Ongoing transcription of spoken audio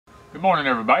Good morning,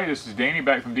 everybody. This is Danny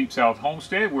back from Deep South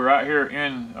Homestead. We're out here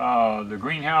in the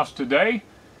greenhouse today.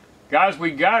 Guys,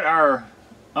 we got our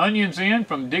onions in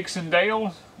from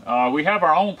Dixondale. We have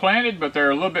our own planted, but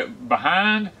they're a little bit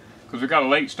behind because we got a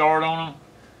late start on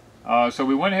them. So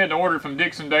we went ahead and ordered from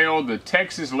Dixondale the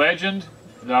Texas Legend.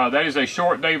 That is a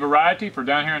short day variety for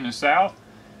down here in the south.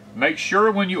 Make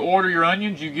sure when you order your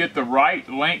onions you get the right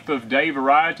length of day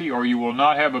variety, or you will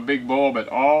not have a big bulb at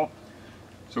all.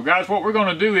 So guys, what we're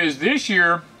going to do is this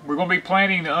year we're going to be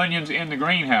planting the onions in the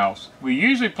greenhouse. We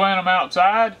usually plant them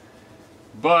outside,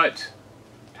 but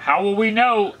how will we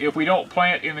know if we don't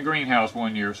plant in the greenhouse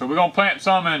one year? So we're going to plant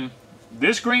some in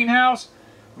this greenhouse.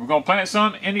 We're going to plant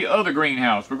some in the other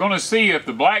greenhouse. We're going to see if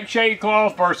the black shade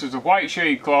cloth versus the white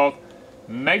shade cloth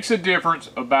makes a difference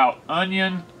about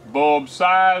onion bulb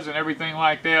size and everything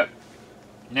like that.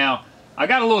 Now, I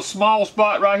got a little small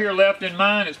spot right here left in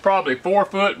mine. It's probably 4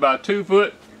 foot by 2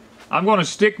 foot. I'm going to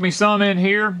stick me some in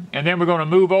here, and then we're going to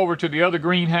move over to the other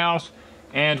greenhouse,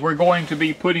 and we're going to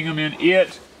be putting them in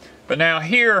it. But now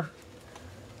here,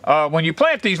 when you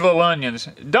plant these little onions,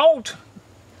 don't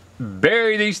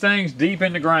bury these things deep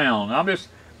in the ground.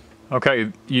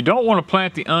 Okay, you don't want to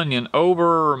plant the onion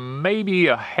over maybe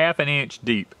a ½ an inch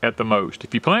deep at the most.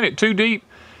 If you plant it too deep,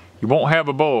 you won't have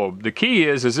a bulb. The key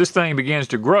is, as this thing begins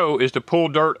to grow, is to pull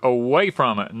dirt away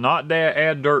from it, not to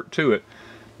add dirt to it.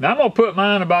 Now I'm going to put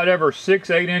mine about every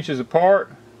 6-8 inches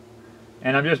apart,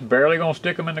 and I'm just barely going to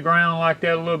stick them in the ground like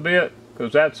that a little bit,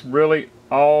 because that's really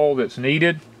all that's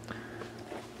needed.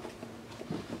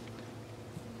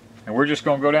 And we're just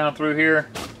going to go down through here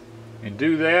and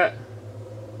do that.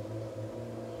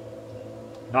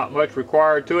 Not much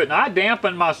required to it. And I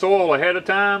dampen my soil ahead of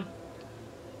time,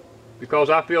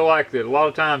 because I feel like that a lot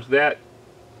of times that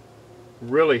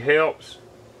really helps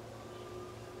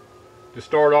to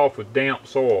start off with damp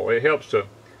soil. It helps to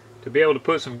be able to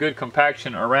put some good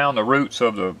compaction around the roots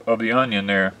of the onion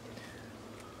there.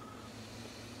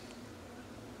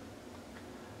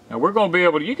 Now we're going to be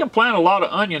able to, you can plant a lot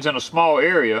of onions in a small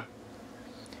area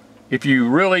if you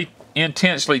really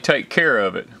intensely take care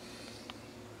of it.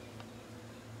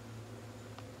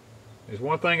 There's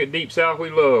one thing at Deep South we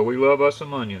love. We love us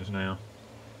some onions now.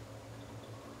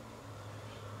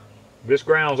 This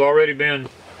ground's already been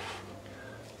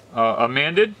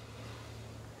amended.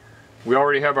 We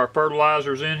already have our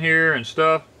fertilizers in here and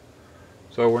stuff,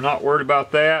 so we're not worried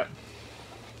about that.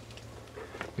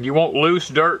 You want loose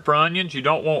dirt for onions. You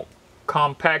don't want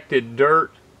compacted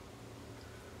dirt.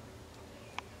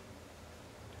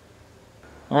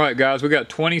 Alright guys, we got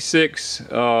 26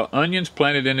 onions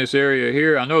planted in this area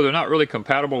here. I know they're not really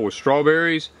compatible with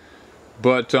strawberries,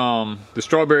 but the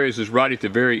strawberries is right at the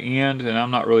very end, and I'm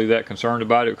not really that concerned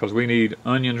about it because we need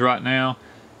onions right now,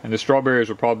 and the strawberries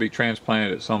will probably be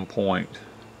transplanted at some point.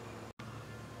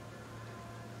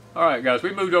 Alright guys,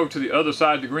 we moved over to the other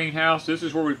side of the greenhouse. This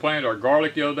is where we planted our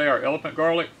garlic the other day, our elephant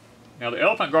garlic. Now the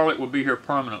elephant garlic will be here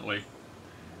permanently.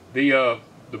 The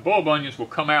bulb onions will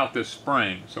come out this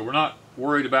spring, so we're not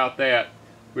worried about that.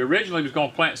 We originally was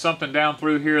going to plant something down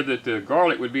through here that the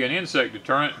garlic would be an insect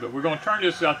deterrent, but we're going to turn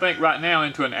this, I think, right now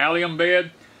into an allium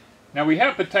bed. Now we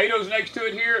have potatoes next to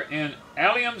it here, and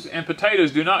alliums and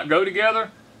potatoes do not go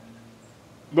together,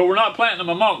 but we're not planting them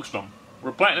amongst them.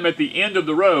 We're planting them at the end of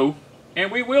the row,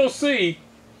 and we will see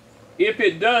if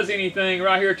it does anything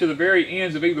right here to the very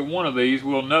ends of either one of these.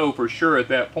 We'll know for sure at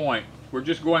that point. We're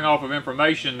just going off of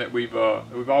information that we've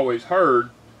always heard.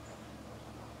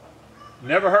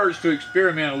 Never hurts to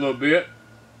experiment a little bit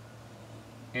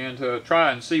and to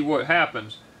try and see what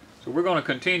happens. So we're going to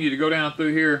continue to go down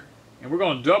through here, and we're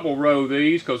going to double row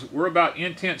these because we're about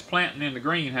intense planting in the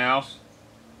greenhouse,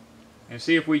 and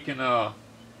see if we can we're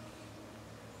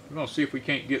going to see if we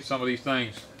can't get some of these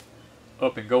things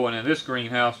up and going in this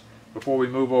greenhouse before we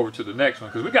move over to the next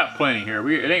one, because we got plenty here.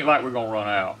 It ain't like we're going to run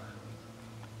out.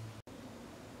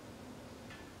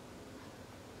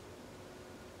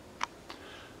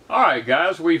 Alright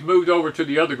guys, we've moved over to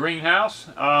the other greenhouse.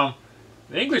 The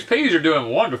English peas are doing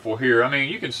wonderful here. I mean,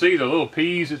 you can see the little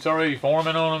peas that's already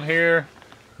forming on them here.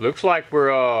 Looks like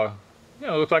we're,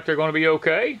 looks like they're going to be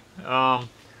okay.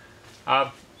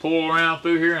 I pull around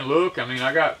through here and look. I mean,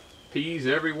 I got peas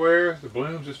everywhere. The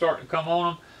blooms are starting to come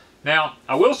on them. Now,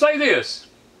 I will say this.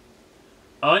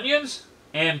 Onions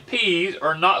and peas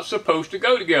are not supposed to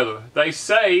go together. They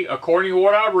say, according to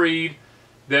what I read,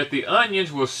 that the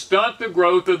onions will stunt the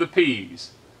growth of the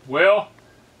peas. Well,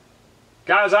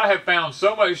 guys, I have found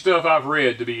so much stuff I've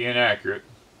read to be inaccurate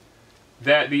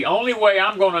that the only way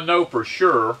I'm going to know for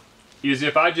sure is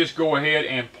if I just go ahead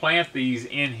and plant these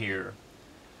in here.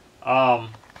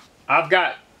 I've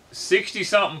got 60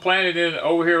 something planted in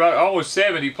over here, almost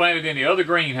 70 planted in the other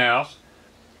greenhouse.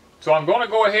 So I'm going to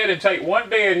go ahead and take one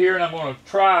bed here, and I'm going to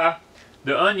try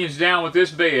the onions down with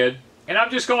this bed, and I'm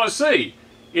just going to see.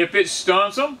 If it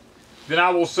stunts them, then I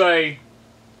will say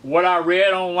what I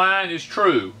read online is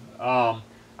true.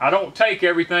 I don't take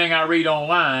everything I read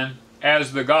online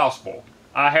as the gospel.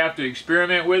 I have to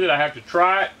experiment with it, I have to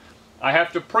try it, I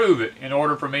have to prove it in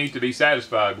order for me to be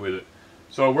satisfied with it.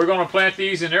 So we're going to plant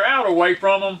these, and they're out away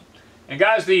from them. And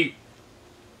guys, the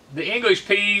English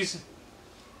peas,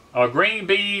 green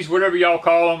bees, whatever y'all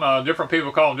call them, different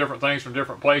people call them different things from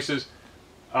different places.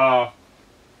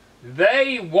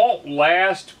 They won't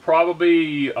last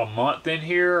probably a month in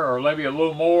here, or maybe a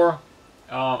little more,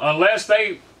 unless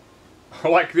they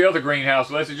are like the other greenhouse,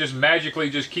 unless it just magically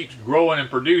just keeps growing and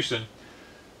producing.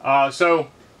 So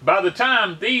by the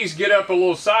time these get up a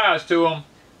little size to them,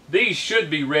 these should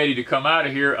be ready to come out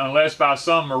of here, unless by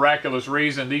some miraculous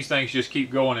reason these things just keep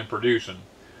going and producing.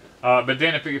 But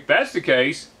then if that's the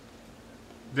case,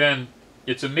 then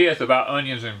it's a myth about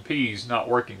onions and peas not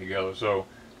working together. So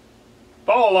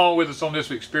follow along with us on this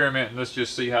experiment, and let's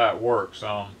just see how it works.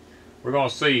 We're going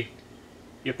to see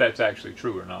if that's actually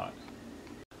true or not.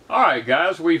 Alright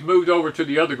guys, we've moved over to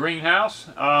the other greenhouse.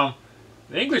 The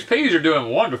English peas are doing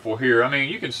wonderful here. I mean,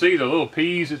 you can see the little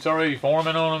peas that's already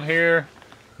forming on them here.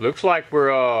 Looks like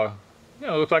we're,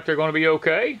 looks like they're going to be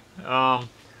okay.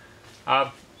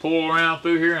 I pull around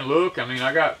through here and look. I mean,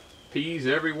 I got peas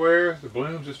everywhere. The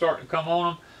blooms are starting to come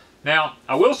on them. Now,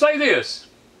 I will say this.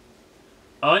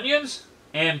 Onions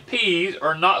and peas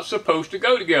are not supposed to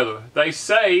go together. They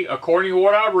say, according to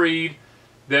what I read,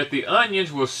 that the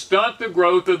onions will stunt the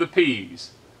growth of the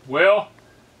peas. Well,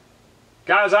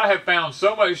 guys, I have found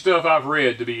so much stuff I've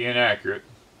read to be inaccurate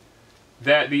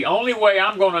that the only way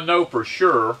I'm going to know for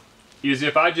sure is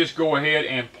if I just go ahead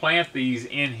and plant these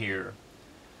in here.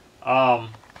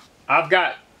 I've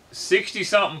got 60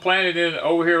 something planted in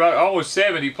over here, almost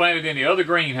 70 planted in the other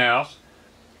greenhouse.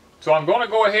 So I'm going to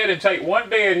go ahead and take one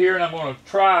bed here, and I'm going to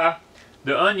try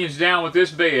the onions down with this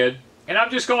bed, and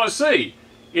I'm just going to see.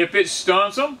 If it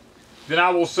stunts them, then I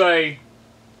will say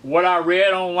what I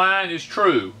read online is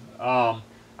true. I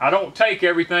don't take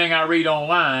everything I read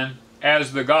online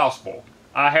as the gospel.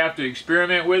 I have to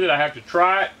experiment with it, I have to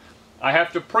try it, I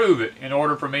have to prove it in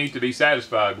order for me to be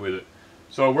satisfied with it.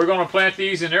 So we're going to plant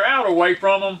these, and they're out away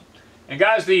from them. And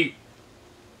guys, the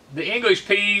English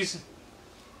peas,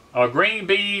 green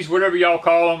bees, whatever y'all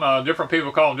call them, different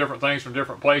people call them different things from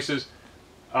different places.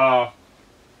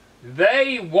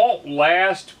 They won't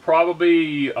last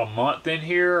probably a month in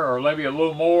here, or maybe a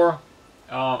little more,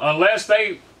 unless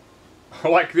they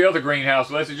are like the other greenhouse,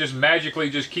 unless it just magically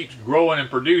just keeps growing and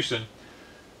producing.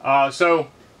 So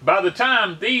by the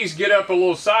time these get up a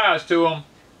little size to them,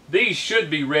 these should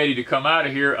be ready to come out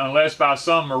of here, unless by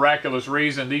some miraculous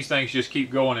reason these things just keep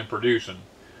going and producing.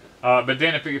 But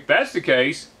then if that's the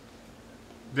case,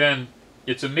 then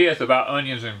it's a myth about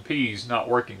onions and peas not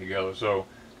working together. So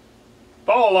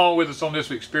follow along with us on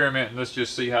this experiment, and let's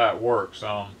just see how it works.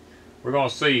 We're going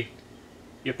to see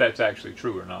if that's actually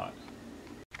true or not.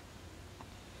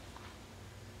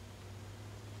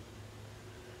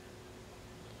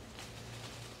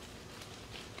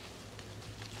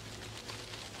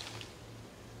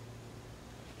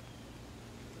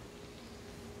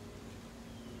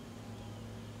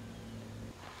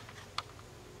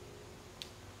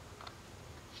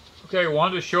 Okay,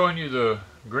 Wanda's showing you the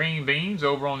green beans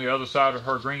over on the other side of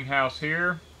her greenhouse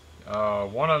here.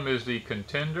 One of them is the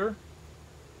Contender,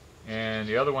 and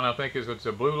the other one I think is it's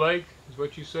a Blue Lake, is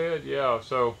what you said. Yeah,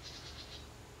 so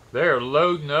they're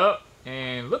loading up,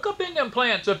 and look up in them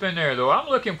plants up in there though. I'm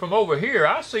looking from over here.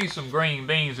 I see some green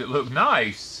beans that look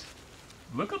nice.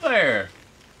 Look up there.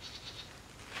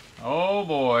 Oh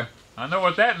boy, I know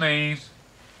what that means.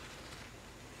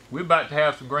 We're about to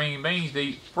have some green beans to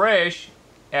eat fresh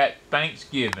at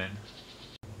Thanksgiving.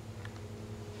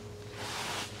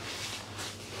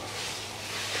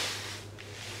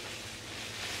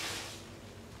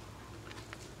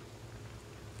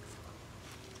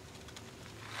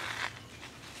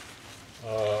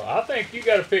 I think you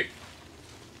got to pick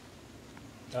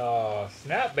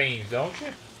snap beans, don't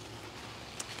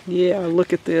you? Yeah,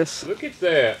 look at this. Look at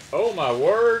that. Oh my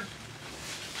word.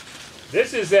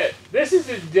 This is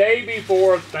the day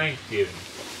before Thanksgiving.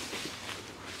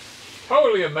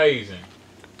 Totally amazing.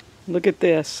 Look at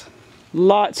this.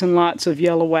 Lots and lots of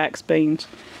yellow wax beans.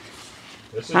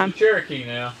 This is the Cherokee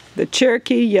now. The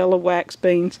Cherokee yellow wax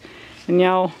beans. And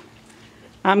y'all,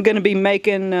 I'm going to be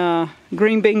making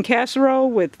green bean casserole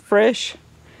with fresh.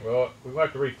 Well, we'd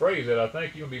like to rephrase it. I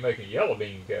think you'll be making yellow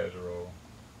bean casserole.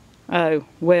 Oh,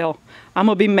 well, I'm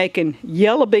going to be making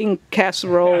yellow bean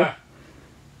casserole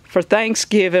for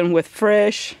Thanksgiving with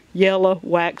fresh yellow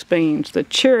wax beans. The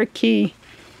Cherokee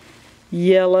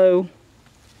yellow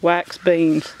wax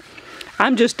beans.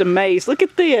 I'm just amazed. Look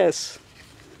at this.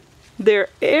 They're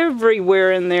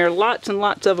everywhere in there. Lots and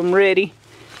lots of them ready.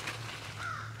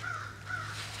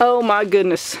 Oh my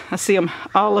goodness. I see them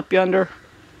all up yonder.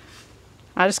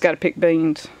 I just got to pick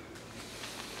beans.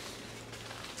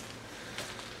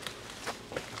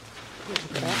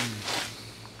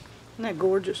 Isn't that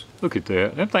gorgeous? Look at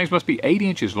that. Them things must be 8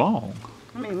 inches long.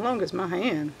 I mean, long as my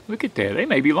hand. Look at that. They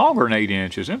may be longer than 8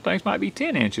 inches. Them things might be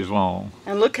 10 inches long.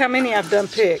 And look how many I've done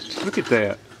picked. Look at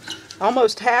that.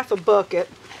 Almost half a bucket.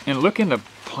 And look in the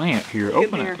plant here.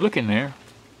 Open it. Look in there.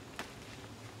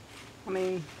 I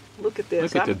mean, look at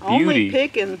this. Look at the I'm beauty. only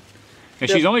picking And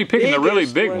she's only picking the really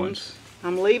big ones.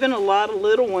 I'm leaving a lot of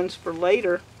little ones for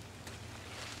later.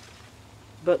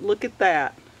 But look at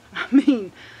that. I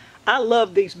mean, I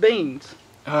love these beans.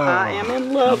 Oh, I am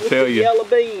in love with the yellow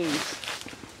beans.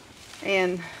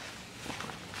 And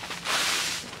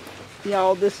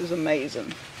y'all, this is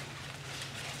amazing.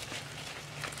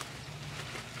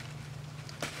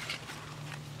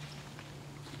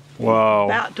 Wow.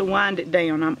 About to wind it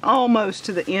down. I'm almost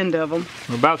to the end of them.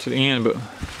 We're about to the end, but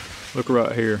look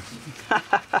right here.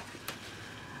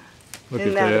 Look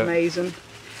Isn't at that amazing?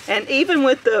 And even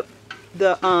with the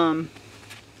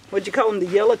what'd you call them? The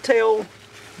yellowtail,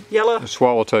 The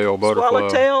swallowtail butterfly.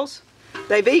 swallowtails.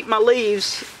 They've eaten my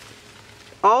leaves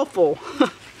awful,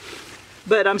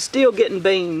 but I'm still getting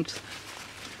beans.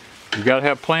 You gotta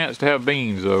have plants to have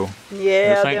beans, though.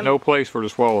 Yeah. This ain't no place for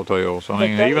the swallowtails. I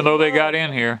mean, even though they got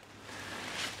in here.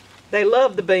 They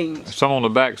love the beans. Some on the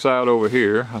back side over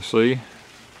here, I see.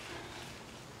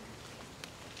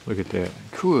 Look at that.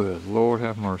 Good Lord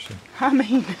have mercy. I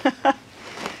mean,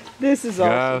 this is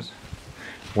awesome. Guys,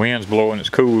 wind's blowing. It's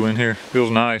cool in here.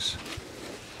 Feels nice.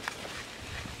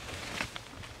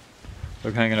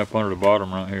 Look, hanging up under the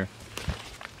bottom right here.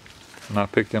 And I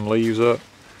picked them leaves up.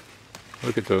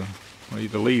 Look at the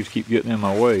leaves keep getting in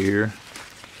my way here.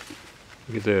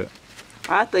 Look at that.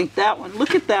 I think that one.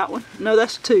 Look at that one. No,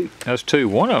 that's two. That's two.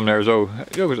 One of them there is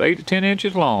it was 8 to 10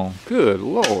 inches long. Good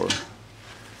Lord.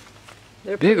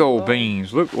 They're Big old long.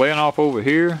 beans. Look, laying off over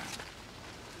here.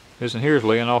 This one here's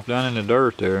laying off down in the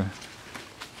dirt there.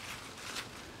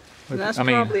 And that's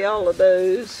probably all of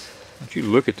those. Don't you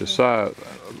look at the size.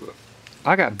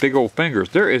 I got big old fingers.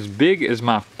 They're as big as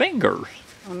my fingers.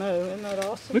 I know, isn't that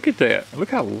awesome? Look at that. Look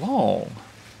how long.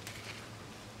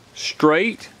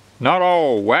 Straight, not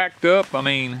all whacked up. I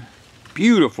mean,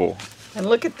 beautiful. And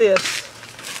look at this,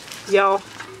 y'all.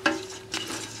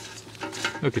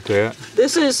 Look at that.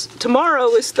 Tomorrow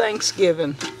is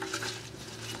Thanksgiving.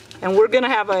 And we're going to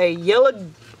have a yellow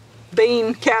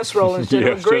bean casserole instead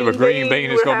of a green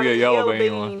bean. It's going to be a yellow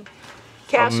bean one.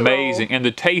 Casserole. Amazing. And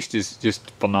the taste is just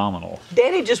phenomenal.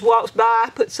 Danny just walks by,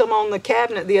 put some on the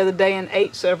cabinet the other day and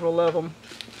ate several of them.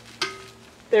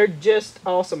 They're just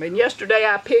awesome. And yesterday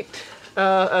I picked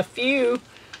a few,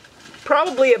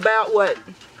 probably about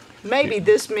maybe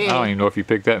this many. I don't even know if you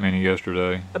picked that many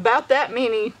yesterday. About that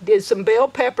many. Did some bell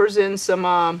peppers and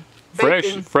some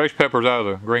bacon. Fresh peppers out of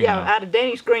the greenhouse. Yeah, out of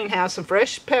Danny's greenhouse. Some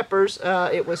fresh peppers.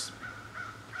 It was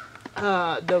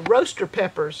the roaster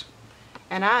peppers.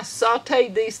 And I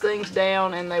sauteed these things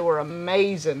down and they were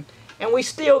amazing. And we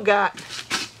still got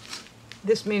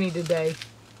this many today.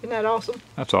 Isn't that awesome?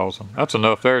 That's awesome. That's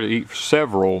enough there to eat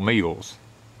several meals.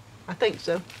 I think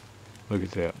so. Look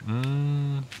at that.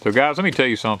 So guys, let me tell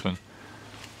you something.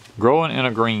 Growing in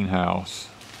a greenhouse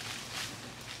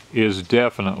is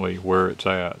definitely where it's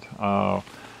at.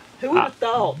 Who would have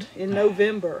thought in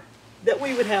November that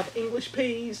we would have English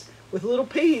peas with little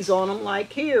peas on them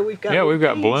like here? We've got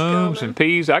blooms and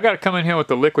peas. I got to come in here with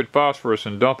the liquid phosphorus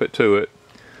and dump it to it.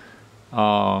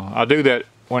 I do that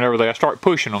whenever I start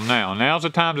pushing them now. Now's the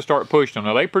time to start pushing them.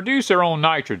 Now they produce their own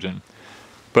nitrogen.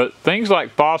 But things like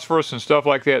phosphorus and stuff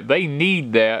like that, they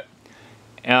need that.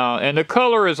 And the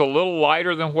color is a little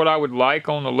lighter than what I would like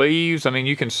on the leaves. I mean,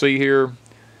 you can see here,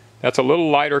 that's a little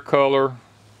lighter color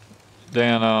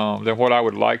than what I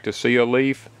would like to see a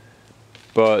leaf.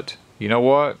 But you know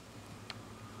what?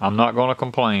 I'm not going to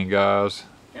complain, guys.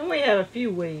 And we had a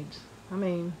few weeds. I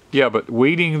mean... Yeah, but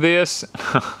weeding this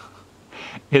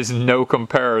is no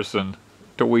comparison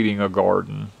to weeding a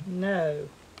garden. No.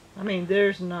 I mean,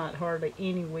 there's not hardly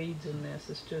any weeds in this.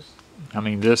 It's just... I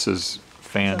mean, this is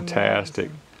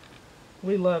fantastic.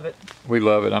 We love it. We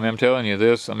love it. I mean, I'm telling you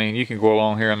this. I mean, you can go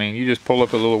along here. I mean, you just pull up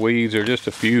the little weeds. Or just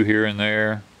a few here and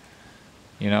there.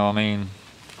 You know, I mean...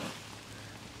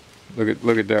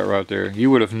 Look at that right there. You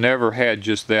would have never had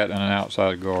just that in an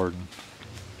outside garden.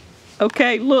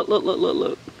 Okay,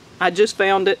 look. I just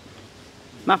found it.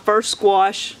 My first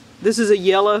squash. This is a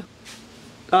yellow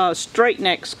straight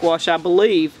neck squash, I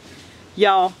believe.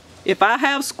 Y'all, if I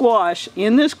have squash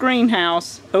in this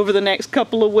greenhouse over the next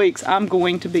couple of weeks, I'm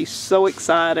going to be so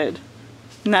excited.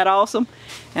 Isn't that awesome?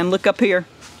 And look up here.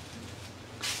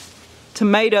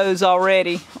 Tomatoes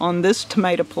already on this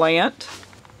tomato plant.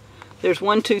 There's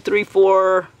 1, 2, 3,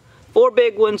 4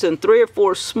 big ones and 3 or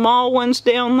 4 small ones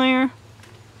down there.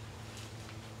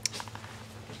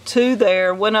 2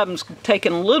 there. One of them's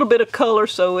taken a little bit of color,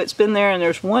 so it's been there, and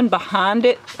there's one behind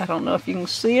it. I don't know if you can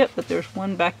see it, but there's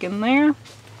one back in there.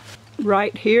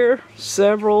 Right here,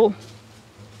 several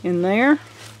in there.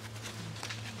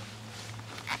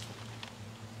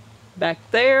 Back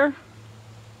there.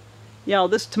 Y'all,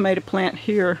 this tomato plant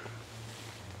here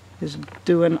is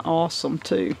doing awesome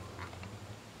too.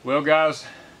 Well, guys,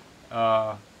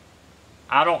 I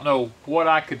don't know what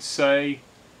I could say.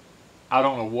 I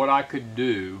don't know what I could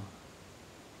do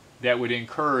that would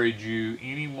encourage you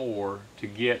any more to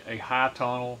get a high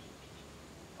tunnel,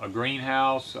 a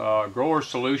greenhouse. Grower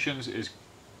Solutions is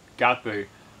got the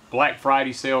Black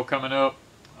Friday sale coming up.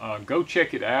 Go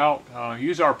check it out.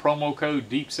 Use our promo code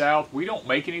Deep South. We don't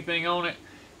make anything on it,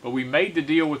 but we made the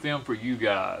deal with them for you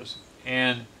guys.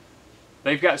 And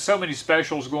they've got so many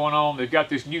specials going on. They've got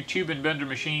this new tube and bender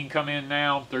machine come in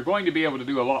now. They're going to be able to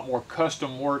do a lot more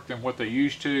custom work than what they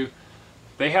used to.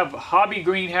 They have hobby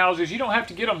greenhouses. You don't have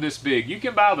to get them this big. You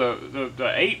can buy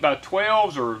the 8 by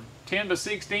 12s or 10 by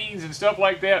 16s and stuff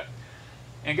like that.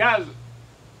 And guys,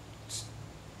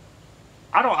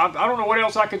 I don't know what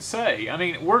else I could say. I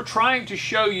mean, we're trying to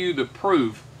show you the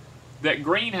proof that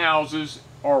greenhouses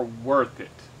are worth it.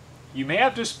 You may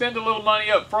have to spend a little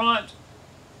money up front,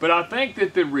 but I think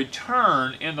that the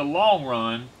return in the long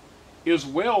run is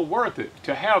well worth it.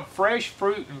 To have fresh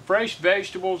fruit and fresh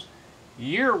vegetables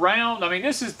year round. I mean,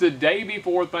 this is the day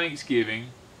before Thanksgiving,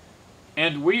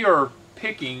 and we are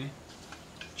picking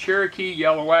Cherokee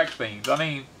yellow wax beans. I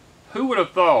mean, who would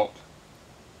have thought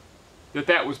that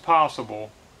that was possible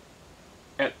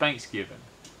at Thanksgiving?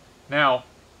 Now,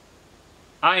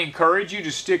 I encourage you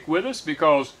to stick with us,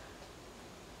 because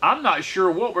I'm not sure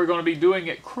what we're going to be doing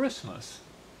at Christmas.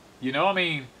 You know, I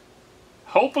mean,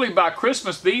 hopefully by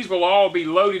Christmas these will all be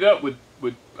loaded up with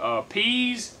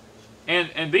peas,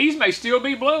 and these may still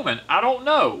be blooming. I don't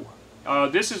know.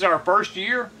 This is our first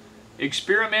year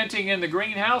experimenting in the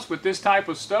greenhouse with this type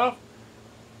of stuff.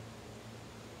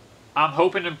 I'm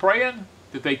hoping and praying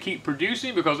that they keep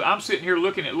producing, because I'm sitting here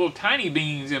looking at little tiny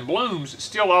beans and blooms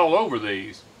still all over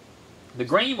these. The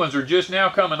green ones are just now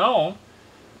coming on.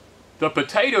 The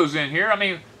potatoes in here, I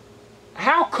mean,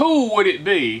 how cool would it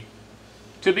be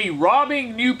to be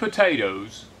robbing new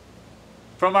potatoes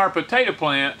from our potato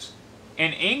plants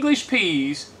and English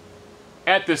peas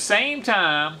at the same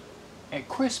time at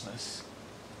Christmas?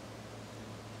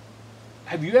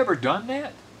 Have you ever done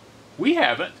that? We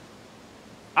haven't.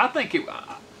 I think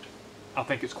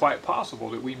it's quite possible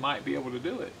that we might be able to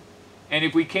do it. And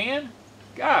if we can,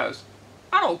 guys,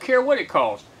 I don't care what it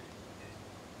costs.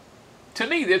 To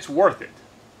me, that's worth it.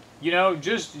 You know,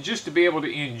 just to be able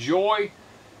to enjoy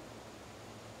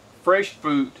fresh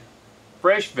fruit,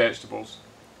 fresh vegetables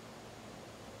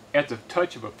at the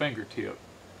touch of a fingertip.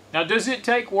 Now, does it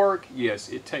take work? Yes,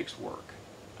 it takes work.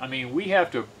 I mean, we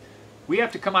have to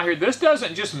come out here. This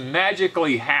doesn't just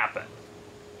magically happen.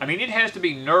 I mean, it has to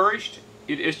be nourished.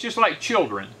 It's just like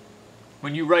children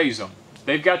when you raise them.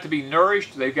 They've got to be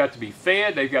nourished. They've got to be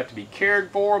fed. They've got to be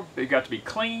cared for. They've got to be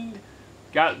cleaned.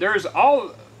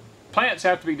 Plants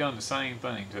have to be done the same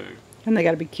thing too. And they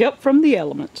got to be kept from the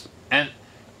elements. And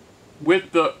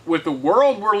with the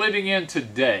world we're living in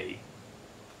today,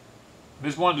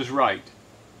 Ms. Wanda's right.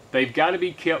 They've got to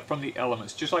be kept from the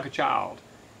elements, just like a child.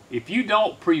 If you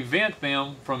don't prevent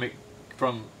them from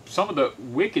some of the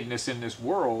wickedness in this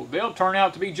world, they'll turn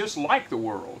out to be just like the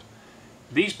world.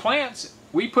 These plants,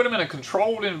 we put them in a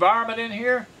controlled environment in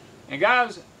here, and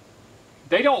guys,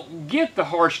 they don't get the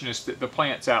harshness that the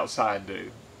plants outside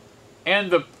do.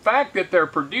 And the fact that they're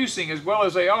producing as well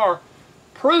as they are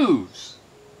proves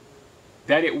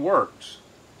that it works.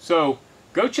 So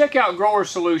go check out Grower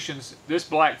Solutions this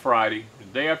Black Friday, the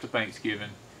day after Thanksgiving.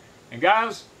 And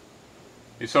guys,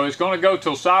 so it's going to go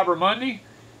till Cyber Monday.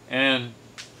 And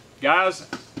guys,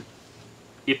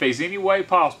 if there's any way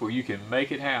possible you can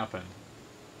make it happen,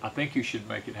 I think you should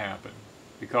make it happen,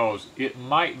 because it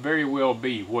might very well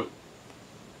be what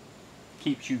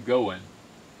keeps you going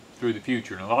through the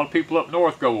future. And a lot of people up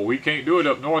north go, well, we can't do it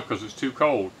up north because it's too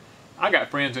cold. I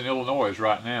got friends in Illinois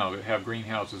right now that have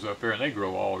greenhouses up there and they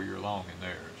grow all year long in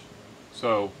theirs.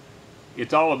 So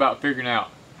it's all about figuring out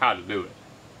how to do it.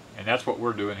 And that's what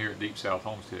we're doing here at Deep South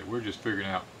Homestead. We're just figuring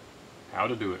out how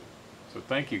to do it. So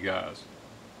thank you guys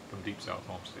from Deep South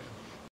Homestead.